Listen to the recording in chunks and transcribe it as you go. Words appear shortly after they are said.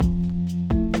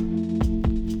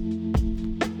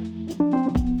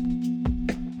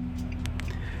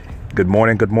Good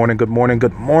morning, good morning, good morning,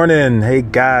 good morning. Hey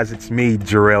guys, it's me,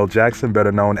 Jarrell Jackson,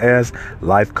 better known as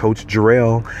Life Coach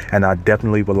Jarrell. And I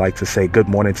definitely would like to say good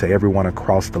morning to everyone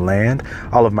across the land.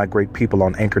 All of my great people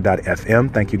on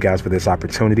Anchor.fm. Thank you guys for this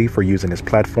opportunity for using this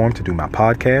platform to do my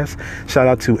podcast. Shout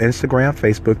out to Instagram,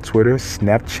 Facebook, Twitter,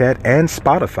 Snapchat, and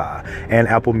Spotify, and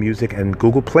Apple Music and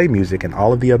Google Play Music, and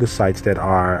all of the other sites that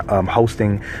are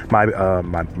hosting my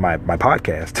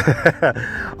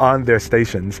podcast on their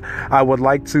stations. I would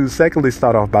like to secondly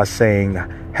start off by saying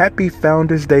happy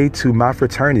Founders Day to my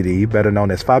fraternity, better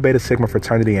known as Phi Beta Sigma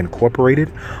Fraternity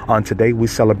Incorporated. On today, we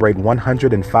celebrate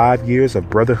 105 years of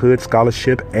brotherhood,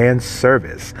 scholarship, and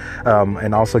service.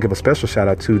 And also give a special shout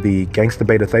out to the Gangsta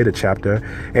Beta Theta chapter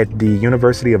at the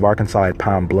University of Arkansas at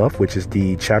Pine Bluff, which is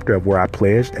the chapter of where I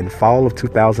pledged in fall of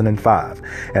 2005.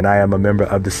 And I am a member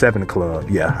of the 7 Club.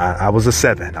 Yeah, I was a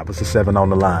 7. I was a 7 on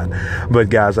the line. But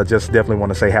guys, I just definitely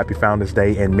want to say happy Founders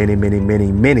Day and many, many,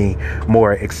 many, many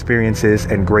more experiences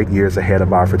and great years ahead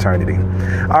of our fraternity.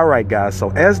 All right, guys. So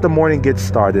as the morning gets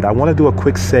started, I want to do a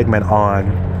quick segment on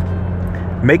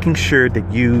making sure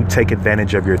that you take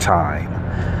advantage of your time.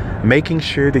 Making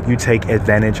sure that you take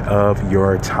advantage of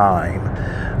your time.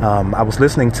 I was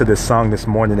listening to this song this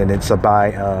morning, and it's by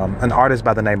an artist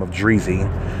by the name of Dreezy.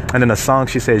 And in the song,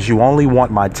 she says, "You only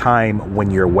want my time when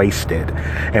you're wasted."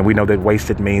 And we know that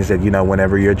wasted means that,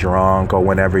 whenever you're drunk or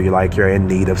whenever you're in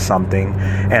need of something.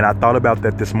 And I thought about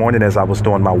that this morning as I was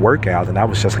doing my workout, and I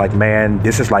was just like, man,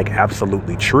 this is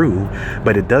absolutely true.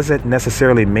 But it doesn't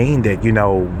necessarily mean that,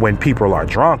 when people are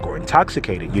drunk or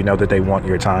intoxicated, that they want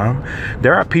your time.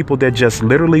 There are people that just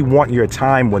literally want your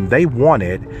time when they want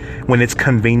it, when it's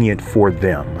convenient for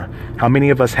them. How many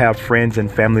of us have friends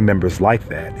and family members like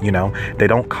that? They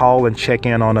don't call and check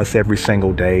in on us every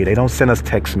single day. They don't send us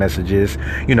text messages,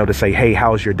 to say, hey,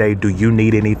 how's your day? Do you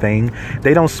need anything?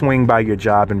 They don't swing by your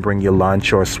job and bring you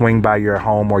lunch, or swing by your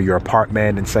home or your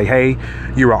apartment and say, hey,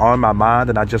 you were on my mind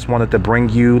and I just wanted to bring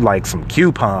you some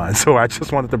coupons, or I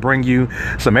just wanted to bring you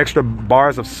some extra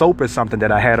bars of soap or something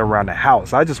that I had around the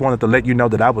house. I just wanted to let you know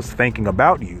that I was thinking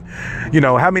about you.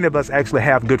 How many of us actually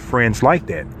have good friends like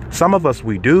that? Some of us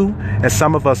we do, and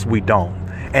some of us we don't.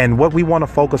 And what we want to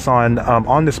focus on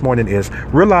this morning is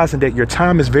realizing that your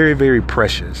time is very, very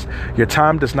precious. Your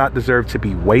time does not deserve to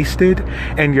be wasted,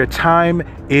 and your time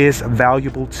is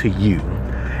valuable to you.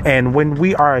 And when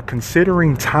we are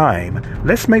considering time,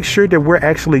 let's make sure that we're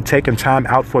actually taking time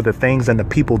out for the things and the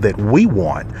people that we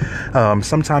want.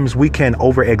 Sometimes we can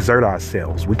overexert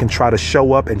ourselves. We can try to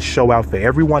show up and show out for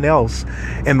everyone else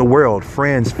in the world,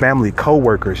 friends, family,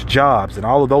 coworkers, jobs, and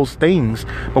all of those things.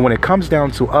 But when it comes down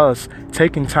to us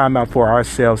taking time out for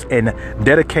ourselves and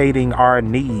dedicating our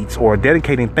needs or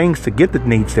dedicating things to get the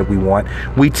needs that we want,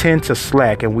 we tend to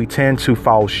slack and we tend to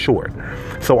fall short.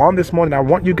 So on this morning, I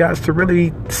want you guys to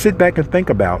really sit back and think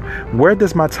about, where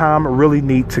does my time really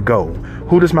need to go?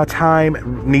 Who does my time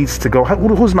needs to go?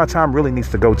 Who's my time really needs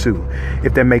to go to,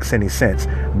 if that makes any sense?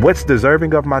 What's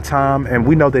deserving of my time? And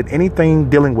we know that anything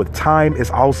dealing with time is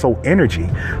also energy.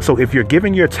 So if you're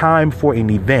giving your time for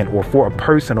an event or for a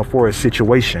person or for a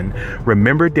situation,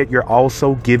 remember that you're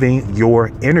also giving your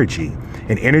energy.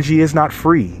 And energy is not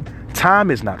free.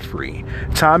 Time is not free.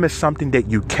 Time is something that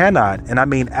you cannot, and I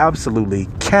mean absolutely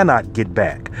cannot, get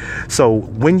back. So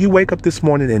when you wake up this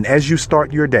morning and as you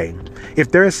start your day,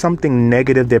 if there is something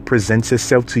negative that presents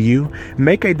itself to you,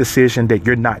 make a decision that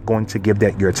you're not going to give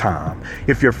that your time.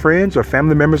 If your friends or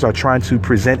family members are trying to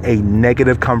present a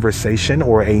negative conversation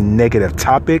or a negative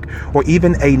topic or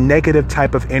even a negative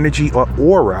type of energy or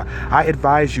aura, I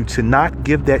advise you to not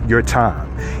give that your time.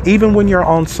 Even when you're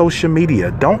on social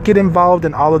media, don't get involved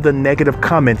in all of the negative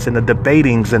comments and the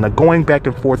debatings and the going back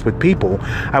and forth with people.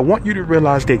 I want you to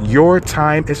realize that your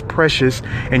time is precious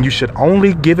and you should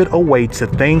only give it away to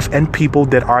things and people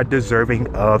that are deserving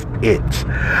of it.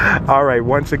 All right.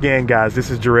 Once again, guys, this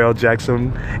is Jarrell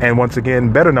Jackson, and once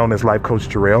again, better known as Life Coach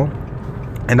Jarrell.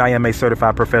 And I am a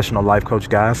certified professional life coach,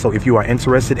 guys. So if you are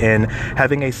interested in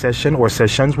having a session or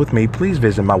sessions with me, please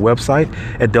visit my website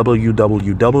at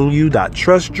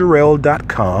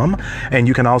www.trustjarrell.com. And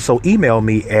you can also email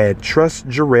me at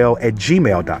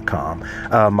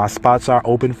trustjarrell@gmail.com. My spots are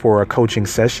open for coaching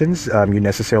sessions. You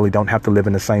necessarily don't have to live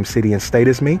in the same city and state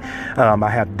as me. I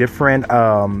have different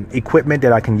equipment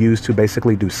that I can use to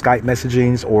basically do Skype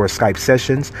messagings or Skype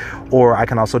sessions, or I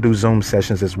can also do Zoom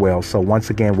sessions as well. So once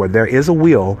again, where there is a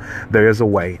will, there is a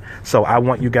way. So I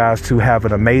want you guys to have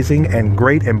an amazing and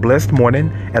great and blessed morning,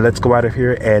 and let's go out of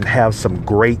here and have some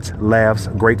great laughs,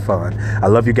 great fun. I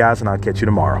love you guys, and I'll catch you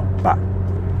tomorrow. Bye.